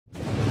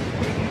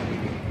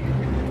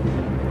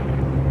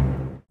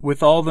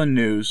With all the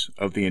news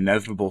of the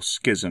inevitable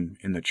schism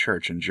in the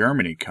church in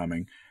Germany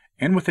coming,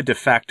 and with a de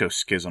facto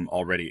schism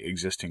already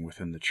existing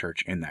within the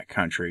church in that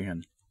country,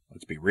 and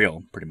let's be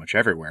real, pretty much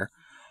everywhere,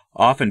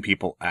 often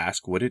people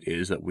ask what it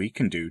is that we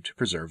can do to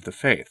preserve the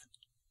faith.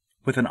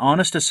 With an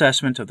honest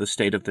assessment of the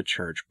state of the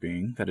church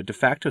being that a de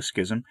facto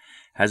schism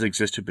has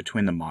existed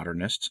between the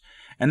modernists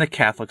and the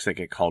Catholics that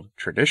get called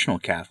traditional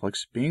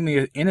Catholics, being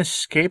the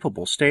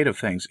inescapable state of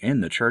things in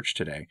the church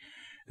today,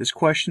 this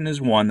question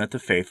is one that the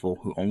faithful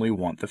who only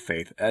want the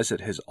faith as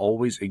it has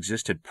always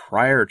existed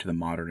prior to the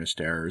modernist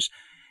errors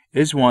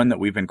is one that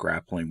we've been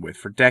grappling with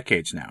for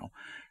decades now.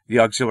 The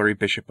auxiliary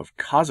bishop of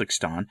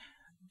Kazakstan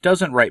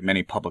doesn't write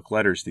many public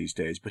letters these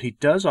days, but he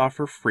does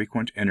offer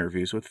frequent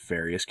interviews with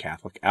various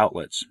Catholic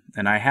outlets,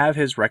 and I have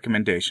his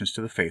recommendations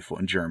to the faithful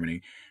in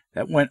Germany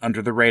that went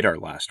under the radar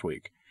last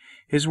week.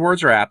 His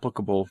words are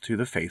applicable to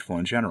the faithful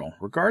in general,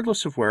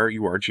 regardless of where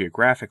you are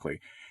geographically,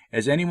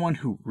 as anyone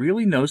who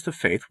really knows the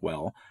faith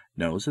well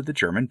knows that the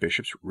German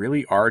bishops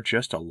really are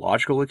just a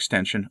logical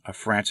extension of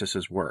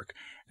Francis's work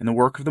and the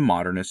work of the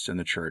modernists in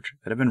the church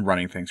that have been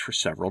running things for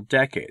several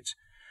decades.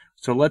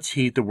 So let's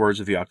heed the words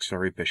of the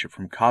auxiliary bishop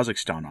from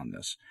Kazakhstan on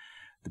this.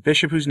 The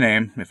bishop whose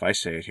name, if I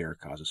say it here,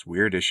 causes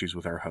weird issues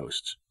with our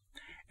hosts.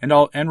 And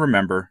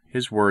remember,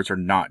 his words are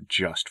not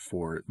just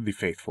for the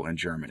faithful in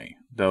Germany,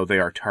 though they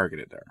are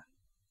targeted there.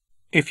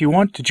 If you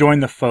want to join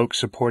the folks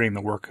supporting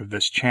the work of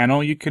this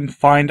channel, you can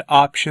find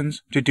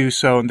options to do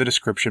so in the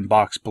description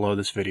box below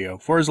this video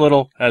for as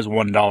little as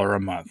 $1 a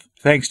month.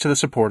 Thanks to the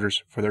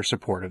supporters for their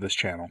support of this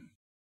channel.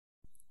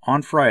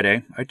 On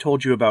Friday, I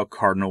told you about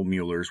Cardinal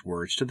Mueller's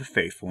words to the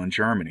faithful in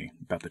Germany,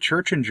 about the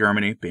church in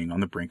Germany being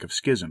on the brink of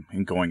schism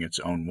and going its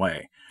own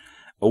way.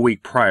 A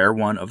week prior,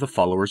 one of the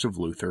followers of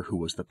Luther, who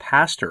was the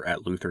pastor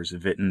at Luther's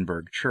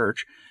Wittenberg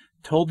church,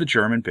 told the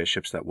German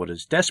bishops that what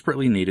is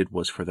desperately needed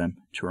was for them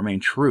to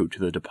remain true to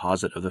the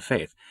deposit of the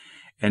faith,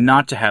 and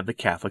not to have the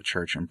Catholic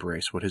Church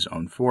embrace what his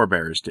own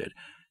forebears did,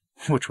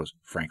 which was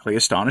frankly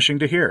astonishing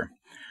to hear.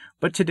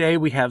 But today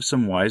we have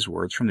some wise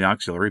words from the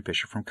auxiliary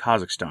bishop from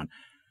Kazakhstan,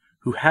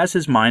 who has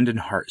his mind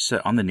and heart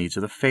set on the needs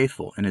of the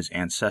faithful in his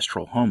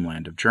ancestral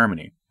homeland of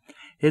Germany.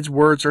 His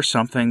words are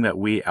something that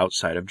we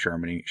outside of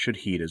Germany should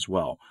heed as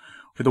well.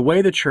 For the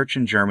way the church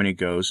in Germany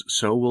goes,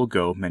 so will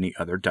go many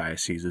other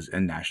dioceses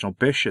and national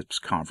bishops'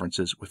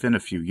 conferences within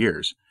a few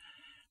years.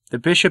 The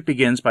bishop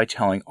begins by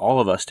telling all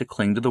of us to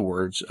cling to the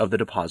words of the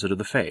deposit of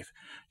the faith,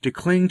 to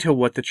cling to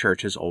what the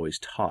church has always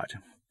taught.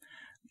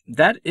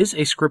 That is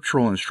a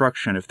scriptural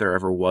instruction if there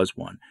ever was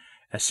one.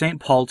 As St.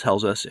 Paul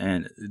tells us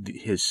in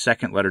his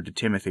second letter to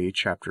Timothy,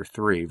 chapter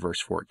 3,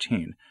 verse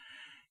 14,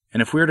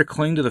 and if we are to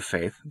cling to the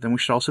faith, then we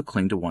should also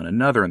cling to one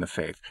another in the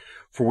faith,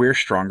 for we are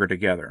stronger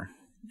together.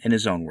 In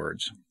his own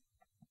words.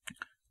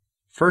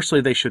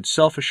 Firstly, they should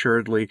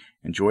self-assuredly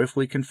and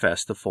joyfully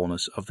confess the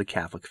fullness of the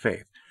Catholic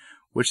faith,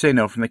 which they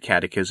know from the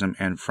Catechism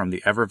and from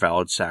the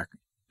ever-valid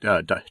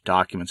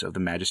documents of the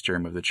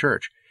Magisterium of the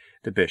Church,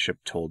 the bishop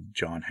told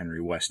John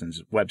Henry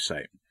Weston's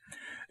website.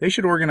 They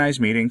should organize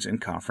meetings and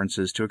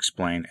conferences to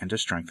explain and to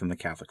strengthen the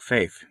Catholic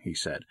faith, he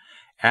said,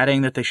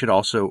 adding that they should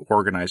also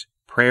organize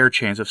prayer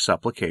chains of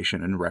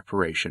supplication and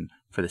reparation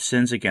for the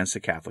sins against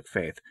the Catholic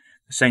faith,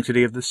 the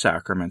sanctity of the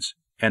sacraments,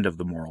 and of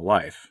the moral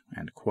life."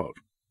 End quote.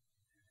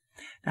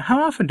 Now,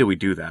 how often do we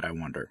do that, I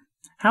wonder?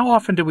 How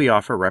often do we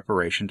offer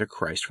reparation to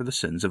Christ for the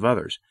sins of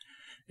others?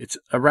 It's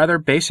a rather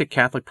basic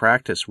Catholic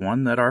practice,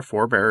 one that our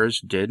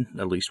forebears did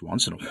at least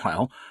once in a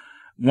while,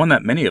 one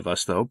that many of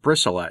us, though,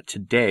 bristle at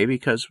today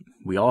because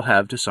we all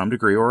have, to some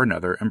degree or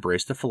another,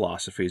 embraced the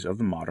philosophies of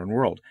the modern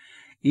world,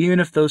 even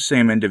if those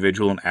same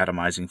individual and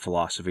atomizing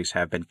philosophies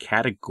have been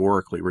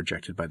categorically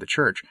rejected by the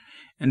Church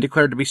and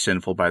declared to be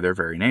sinful by their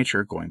very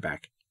nature going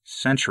back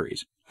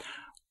centuries.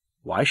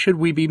 Why should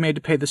we be made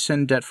to pay the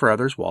sin debt for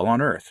others while on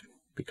earth?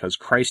 Because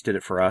Christ did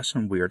it for us,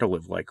 and we are to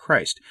live like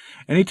Christ.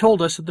 And he told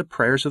us that the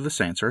prayers of the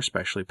saints are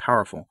especially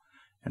powerful.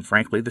 And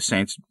frankly, the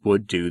saints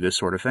would do this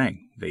sort of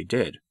thing. They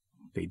did.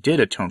 They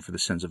did atone for the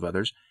sins of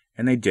others,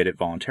 and they did it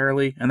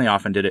voluntarily, and they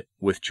often did it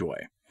with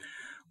joy.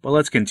 But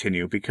let's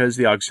continue, because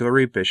the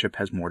auxiliary bishop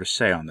has more to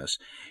say on this.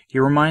 He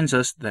reminds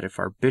us that if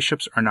our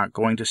bishops are not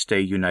going to stay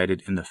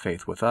united in the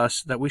faith with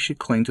us, that we should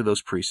cling to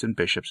those priests and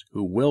bishops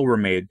who will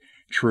remain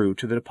true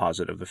to the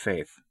deposit of the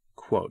faith.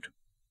 Quote,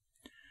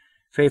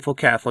 "Faithful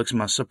Catholics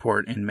must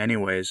support in many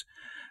ways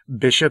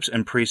bishops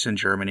and priests in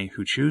Germany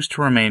who choose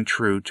to remain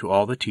true to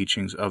all the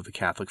teachings of the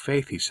Catholic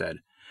faith," he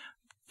said.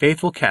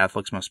 "Faithful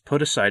Catholics must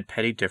put aside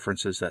petty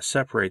differences that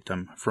separate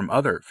them from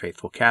other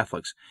faithful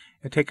Catholics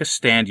and take a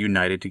stand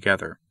united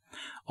together.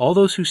 All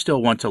those who still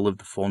want to live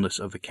the fullness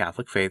of the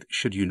Catholic faith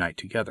should unite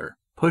together,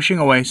 pushing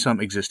away some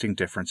existing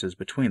differences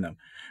between them,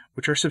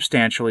 which are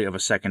substantially of a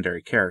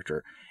secondary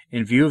character,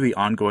 in view of the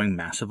ongoing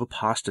massive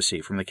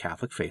apostasy from the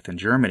Catholic faith in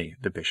Germany,"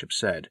 the bishop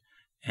said.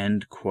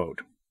 End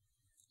quote.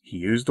 He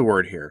used the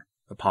word here,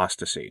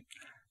 apostasy.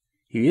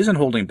 He isn't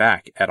holding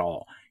back at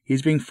all.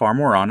 He's being far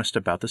more honest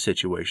about the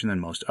situation than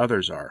most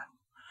others are,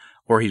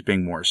 or he's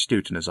being more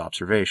astute in his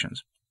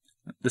observations.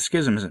 The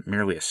schism isn't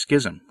merely a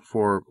schism,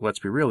 for, let's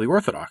be real, the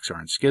Orthodox are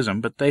in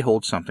schism, but they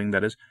hold something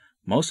that is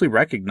mostly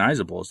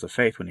recognizable as the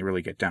faith when you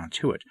really get down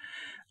to it.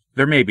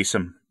 There may be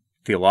some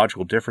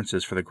theological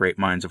differences for the great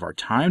minds of our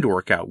time to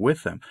work out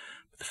with them,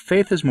 but the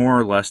faith is more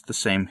or less the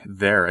same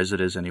there as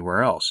it is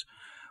anywhere else.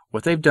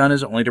 What they've done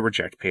is only to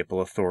reject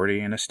papal authority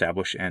and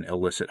establish an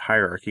illicit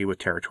hierarchy with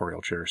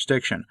territorial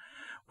jurisdiction.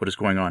 What is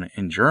going on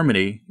in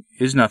Germany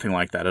is nothing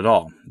like that at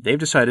all. They've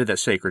decided that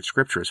sacred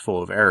scripture is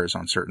full of errors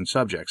on certain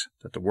subjects,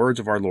 that the words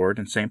of our Lord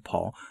and St.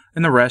 Paul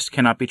and the rest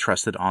cannot be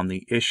trusted on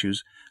the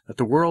issues that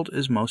the world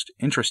is most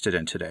interested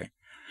in today.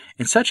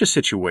 In such a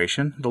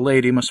situation, the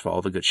laity must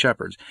follow the Good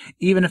Shepherds,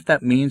 even if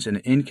that means an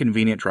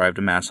inconvenient drive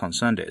to Mass on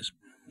Sundays.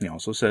 He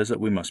also says that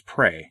we must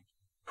pray.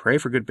 Pray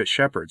for good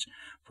shepherds,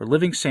 for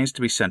living saints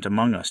to be sent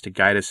among us to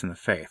guide us in the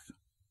faith.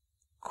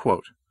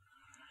 Quote,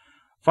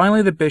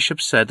 finally, the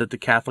bishop said that the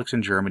Catholics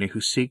in Germany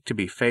who seek to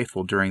be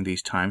faithful during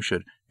these times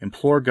should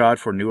implore God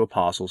for new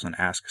apostles and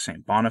ask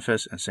St.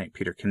 Boniface and St.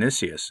 Peter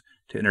Canisius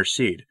to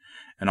intercede,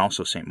 and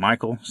also St.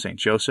 Michael, St.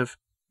 Joseph,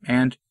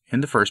 and,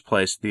 in the first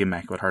place, the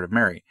Immaculate Heart of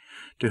Mary,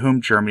 to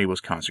whom Germany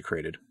was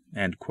consecrated.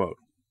 End quote.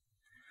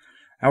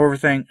 However,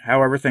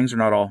 things are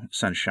not all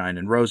sunshine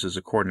and roses,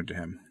 according to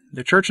him.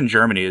 The Church in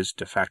Germany is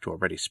de facto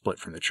already split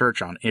from the Church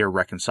on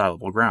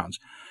irreconcilable grounds.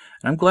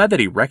 And I'm glad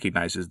that he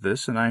recognizes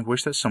this, and I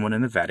wish that someone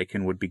in the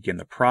Vatican would begin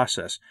the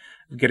process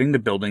of getting the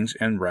buildings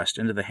and rest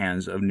into the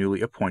hands of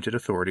newly appointed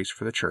authorities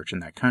for the Church in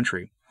that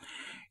country.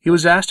 He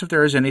was asked if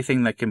there is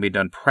anything that can be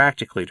done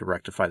practically to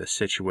rectify the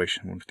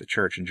situation with the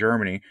Church in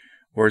Germany,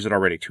 or is it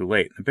already too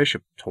late? The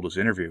bishop told his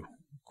interview,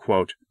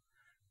 quote,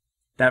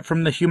 that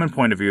from the human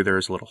point of view there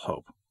is little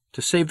hope.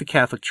 To save the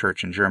Catholic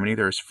Church in Germany,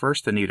 there is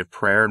first the need of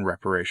prayer and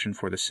reparation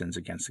for the sins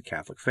against the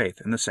Catholic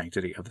faith and the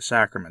sanctity of the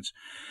sacraments,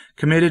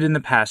 committed in the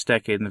past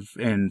decade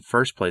in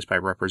first place by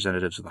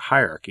representatives of the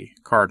hierarchy,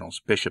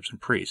 cardinals, bishops, and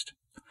priests.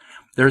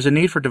 There is a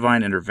need for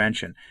divine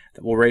intervention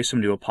that will raise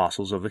some new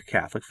apostles of the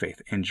Catholic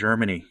faith in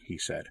Germany, he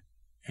said.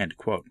 End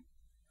quote.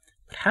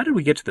 But how did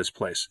we get to this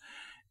place?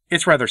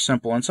 It's rather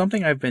simple, and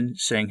something I've been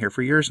saying here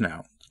for years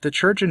now. The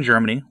Church in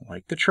Germany,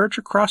 like the Church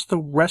across the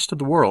rest of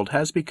the world,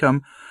 has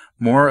become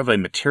more of a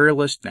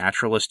materialist,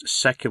 naturalist,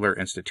 secular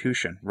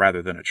institution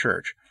rather than a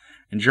church.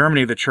 In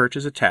Germany, the Church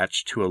is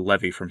attached to a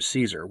levy from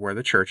Caesar, where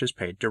the Church is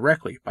paid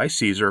directly by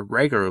Caesar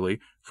regularly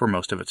for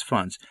most of its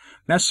funds.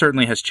 And that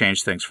certainly has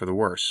changed things for the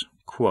worse.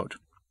 Quote,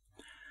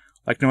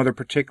 like no other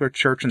particular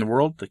church in the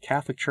world, the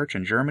Catholic Church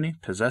in Germany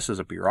possesses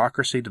a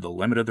bureaucracy to the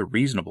limit of the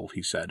reasonable,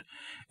 he said.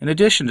 In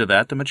addition to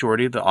that, the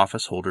majority of the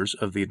office holders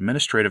of the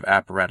administrative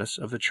apparatus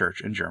of the Church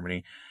in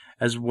Germany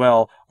as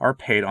well are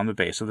paid on the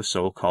base of the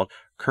so-called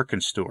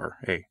Kirchensteuer,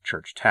 a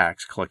church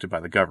tax collected by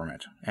the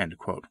government. End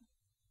quote.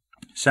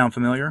 Sound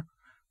familiar?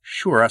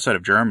 Sure, outside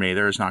of Germany,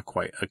 there is not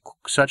quite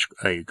such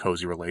a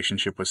cozy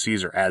relationship with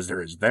Caesar as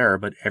there is there,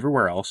 but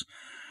everywhere else,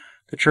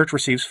 the Church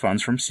receives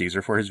funds from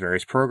Caesar for his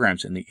various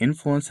programs, and the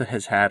influence that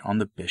has had on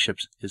the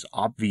bishops is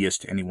obvious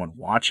to anyone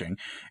watching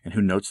and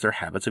who notes their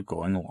habits of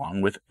going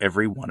along with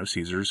every one of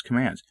Caesar's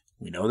commands.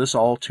 We know this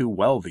all too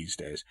well these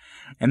days.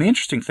 And the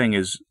interesting thing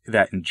is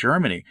that in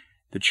Germany,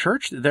 the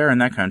Church there in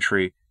that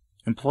country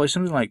employs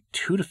something like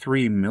 2 to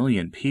 3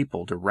 million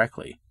people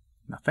directly.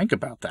 Now think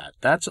about that.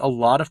 That's a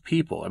lot of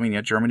people. I mean,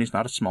 yeah, Germany's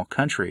not a small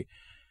country,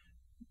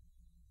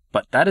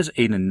 but that is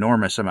an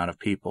enormous amount of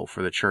people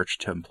for the Church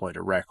to employ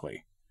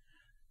directly.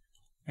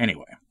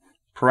 Anyway,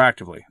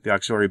 proactively, the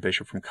auxiliary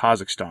bishop from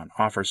Kazakstan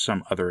offers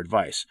some other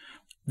advice.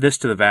 This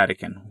to the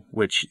Vatican,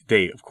 which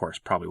they, of course,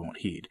 probably won't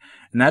heed.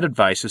 And that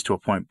advice is to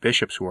appoint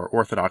bishops who are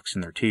orthodox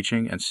in their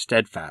teaching and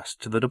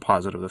steadfast to the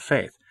deposit of the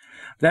faith.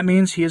 That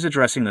means he is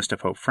addressing this to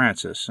Pope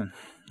Francis, and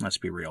let's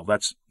be real,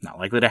 that's not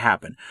likely to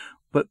happen.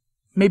 But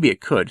maybe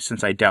it could,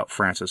 since I doubt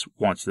Francis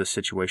wants this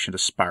situation to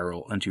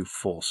spiral into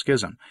full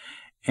schism.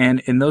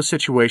 And in those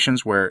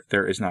situations where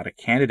there is not a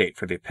candidate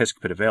for the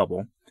episcopate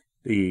available,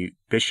 the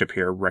bishop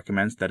here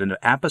recommends that an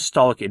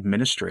apostolic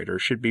administrator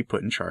should be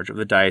put in charge of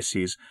the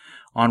diocese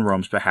on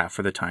Rome's behalf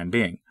for the time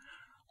being.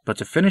 But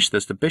to finish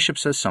this, the bishop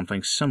says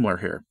something similar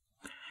here.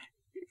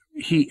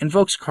 He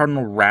invokes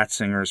Cardinal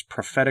Ratzinger's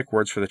prophetic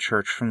words for the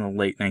Church from the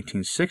late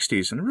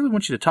 1960s, and I really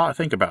want you to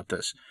think about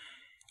this.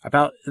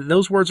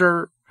 Those words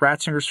are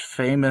Ratzinger's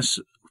famous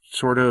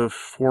sort of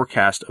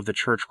forecast of the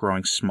Church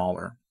growing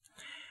smaller.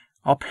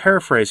 I'll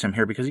paraphrase him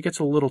here because he gets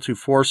a little too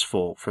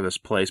forceful for this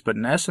place, but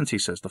in essence he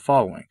says the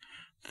following.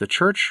 The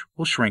Church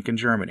will shrink in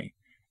Germany,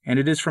 and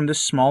it is from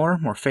this smaller,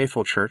 more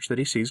faithful Church that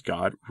he sees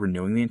God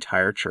renewing the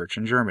entire Church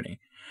in Germany.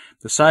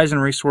 The size and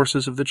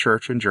resources of the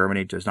Church in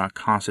Germany does not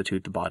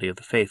constitute the body of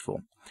the faithful,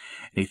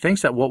 and he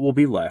thinks that what will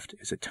be left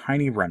is a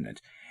tiny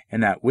remnant,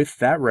 and that with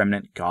that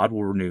remnant God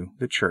will renew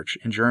the Church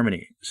in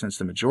Germany, since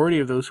the majority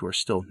of those who are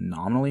still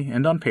nominally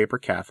and on paper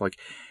Catholic,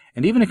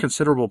 and even a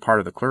considerable part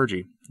of the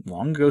clergy,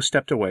 long ago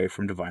stepped away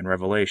from divine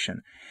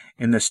revelation.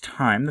 In this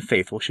time, the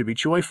faithful should be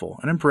joyful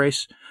and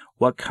embrace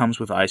what comes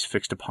with eyes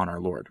fixed upon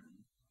our Lord.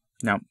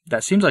 Now,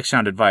 that seems like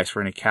sound advice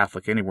for any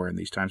Catholic anywhere in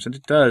these times, and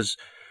it does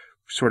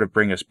sort of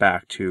bring us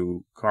back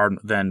to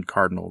then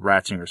Cardinal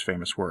Ratzinger's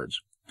famous words.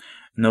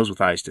 And those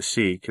with eyes to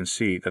see can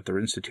see that the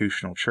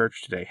institutional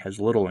church today has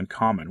little in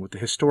common with the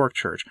historic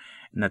church,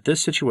 and that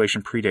this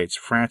situation predates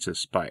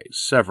Francis by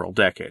several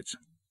decades.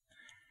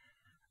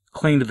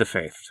 Cling to the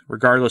faith,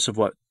 regardless of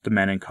what the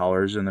men in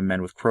collars and the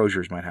men with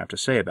croziers might have to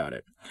say about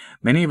it.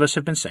 Many of us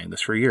have been saying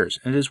this for years,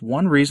 and it is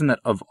one reason that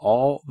of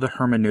all the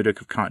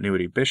hermeneutic of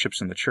continuity bishops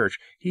in the church,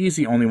 he is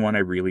the only one I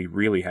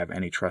really have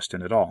any trust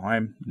in at all. I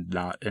am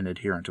not an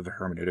adherent of the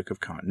hermeneutic of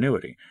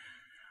continuity.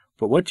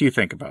 But what do you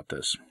think about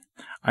this?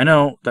 I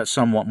know that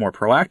some want more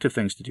proactive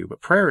things to do,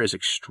 but prayer is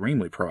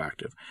extremely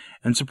proactive,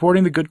 and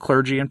supporting the good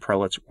clergy and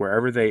prelates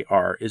wherever they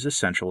are is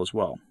essential as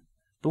well.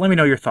 But let me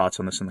know your thoughts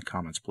on this in the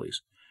comments,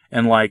 please.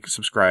 And like,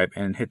 subscribe,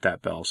 and hit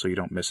that bell so you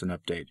don't miss an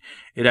update.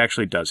 It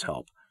actually does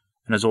help.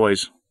 And as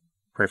always,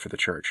 pray for the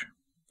church.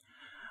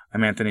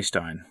 I'm Anthony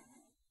Stine.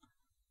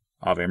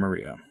 Ave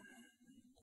Maria.